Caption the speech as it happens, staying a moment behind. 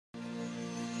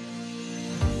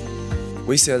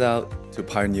We set out to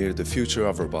pioneer the future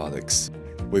of robotics.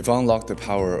 We've unlocked the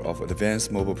power of advanced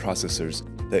mobile processors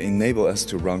that enable us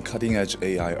to run cutting-edge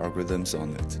AI algorithms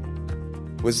on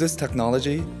it. With this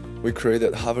technology, we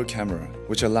created Hover Camera,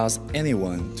 which allows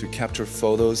anyone to capture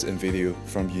photos and video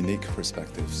from unique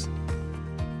perspectives.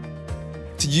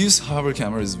 To use Hover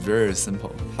Camera is very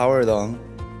simple. Power it on,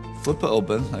 Flip it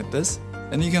open like this,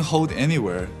 and you can hold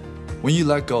anywhere. When you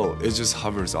let go, it just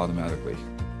hovers automatically.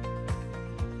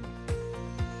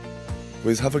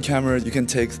 With Hover Camera, you can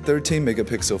take 13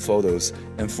 megapixel photos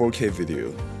and 4K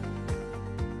video.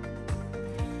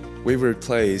 We've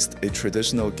replaced a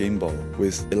traditional gimbal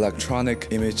with electronic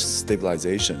image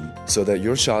stabilization so that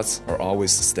your shots are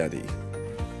always steady.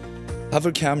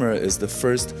 Hover Camera is the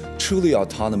first truly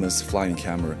autonomous flying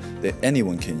camera that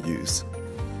anyone can use.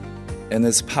 And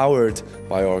it's powered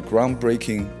by our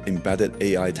groundbreaking embedded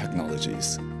AI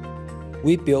technologies.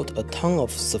 We built a ton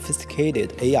of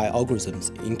sophisticated AI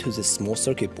algorithms into this small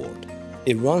circuit board.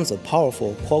 It runs a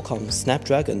powerful Qualcomm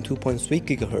Snapdragon 2.3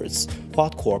 GHz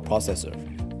quad-core processor.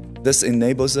 This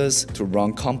enables us to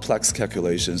run complex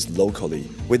calculations locally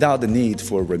without the need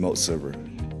for a remote server.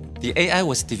 The AI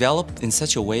was developed in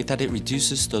such a way that it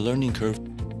reduces the learning curve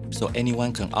so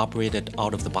anyone can operate it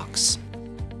out of the box.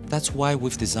 That's why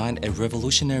we've designed a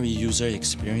revolutionary user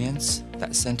experience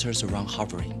that centers around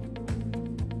hovering.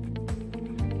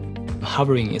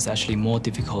 Hovering is actually more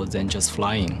difficult than just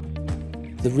flying.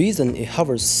 The reason it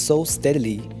hovers so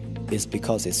steadily is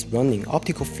because it's running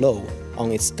optical flow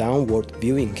on its downward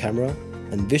viewing camera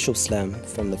and visual slam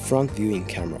from the front viewing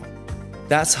camera.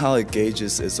 That's how it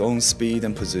gauges its own speed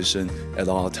and position at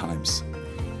all times.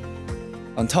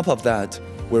 On top of that,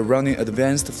 we're running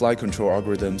advanced flight control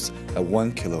algorithms at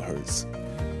 1 kHz.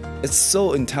 It's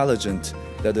so intelligent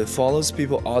that it follows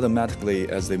people automatically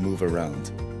as they move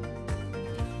around.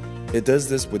 It does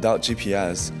this without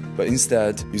GPS, but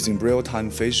instead using real-time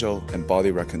facial and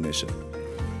body recognition.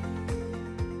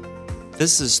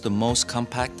 This is the most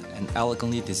compact and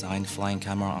elegantly designed flying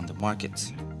camera on the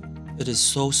market. It is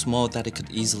so small that it could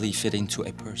easily fit into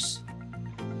a purse.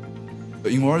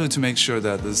 But in order to make sure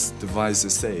that this device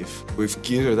is safe, we've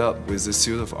geared it up with a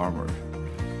suit of armor.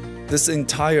 This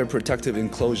entire protective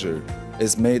enclosure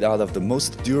is made out of the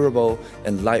most durable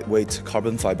and lightweight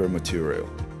carbon fiber material.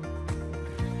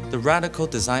 The radical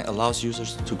design allows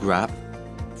users to grab,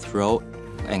 throw,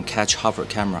 and catch hover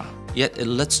camera, yet it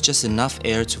lets just enough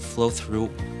air to flow through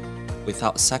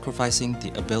without sacrificing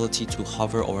the ability to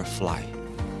hover or fly.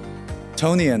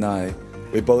 Tony and I,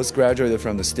 we both graduated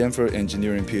from the Stanford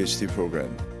Engineering PhD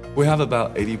program. We have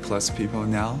about 80+ people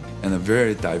now and a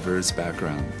very diverse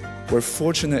background. We're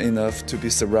fortunate enough to be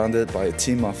surrounded by a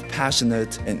team of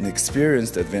passionate and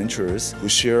experienced adventurers who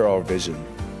share our vision.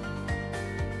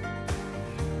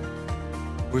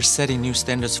 We're setting new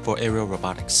standards for aerial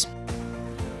robotics.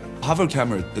 Hover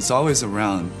Camera is always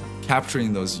around,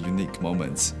 capturing those unique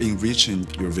moments, enriching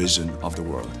your vision of the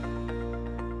world.